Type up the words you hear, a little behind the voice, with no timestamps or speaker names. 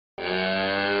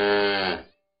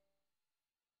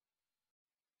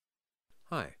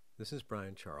This is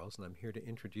Brian Charles, and I'm here to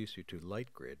introduce you to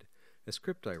LightGrid, a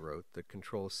script I wrote that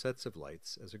controls sets of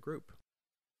lights as a group.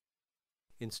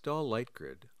 Install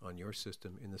LightGrid on your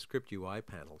system in the Script UI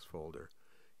Panels folder.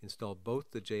 Install both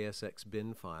the JSX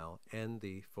bin file and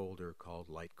the folder called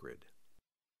LightGrid.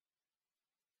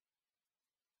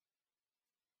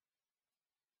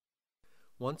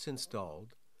 Once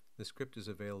installed, the script is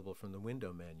available from the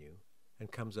Window menu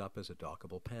and comes up as a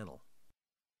dockable panel.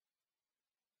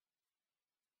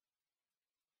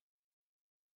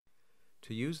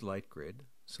 To use LightGrid,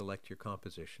 select your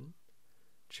composition,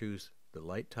 choose the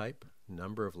light type,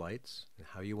 number of lights, and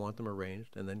how you want them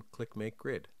arranged, and then click Make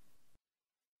Grid.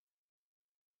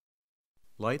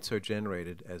 Lights are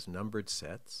generated as numbered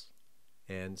sets,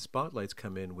 and spotlights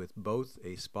come in with both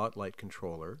a spotlight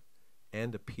controller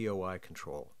and a POI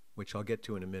control, which I'll get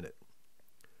to in a minute.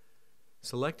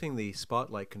 Selecting the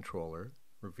spotlight controller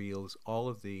reveals all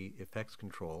of the effects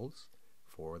controls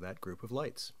for that group of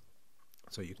lights.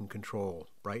 So you can control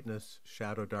brightness,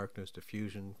 shadow darkness,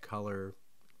 diffusion, color,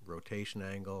 rotation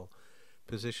angle,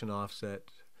 position offset,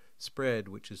 spread,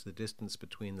 which is the distance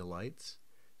between the lights,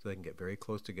 so they can get very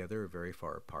close together or very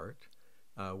far apart,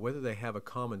 whether they have a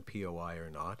common POI or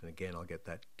not, and again I'll get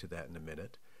to that in a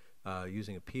minute,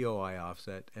 using a POI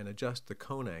offset, and adjust the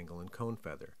cone angle and cone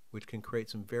feather, which can create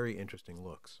some very interesting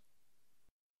looks.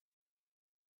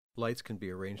 Lights can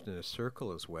be arranged in a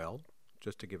circle as well,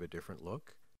 just to give a different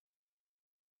look.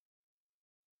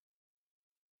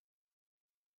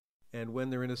 And when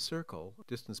they're in a circle,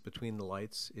 distance between the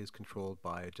lights is controlled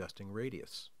by adjusting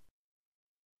radius.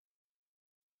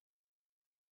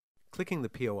 Clicking the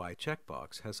POI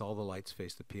checkbox has all the lights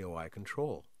face the POI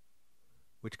control,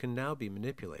 which can now be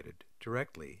manipulated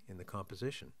directly in the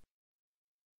composition.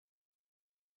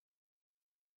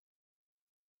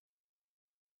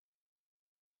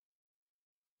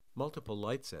 Multiple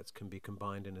light sets can be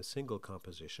combined in a single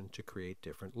composition to create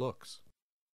different looks.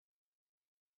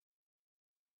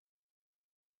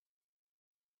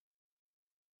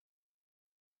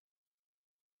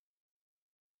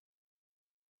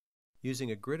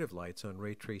 Using a grid of lights on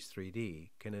Ray Trace 3D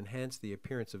can enhance the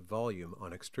appearance of volume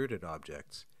on extruded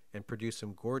objects and produce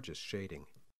some gorgeous shading.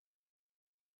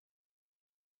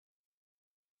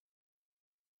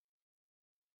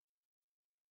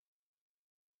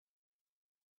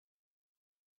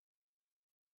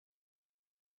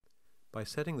 By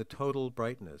setting the total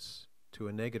brightness to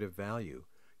a negative value,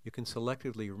 you can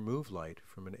selectively remove light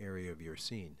from an area of your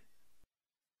scene.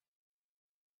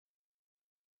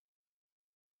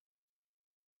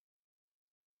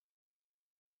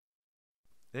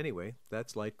 Anyway,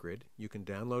 that's LightGrid. You can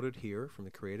download it here from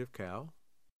the Creative Cow,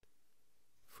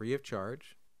 free of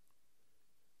charge.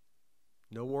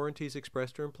 No warranties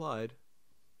expressed or implied.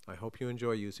 I hope you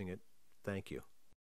enjoy using it. Thank you.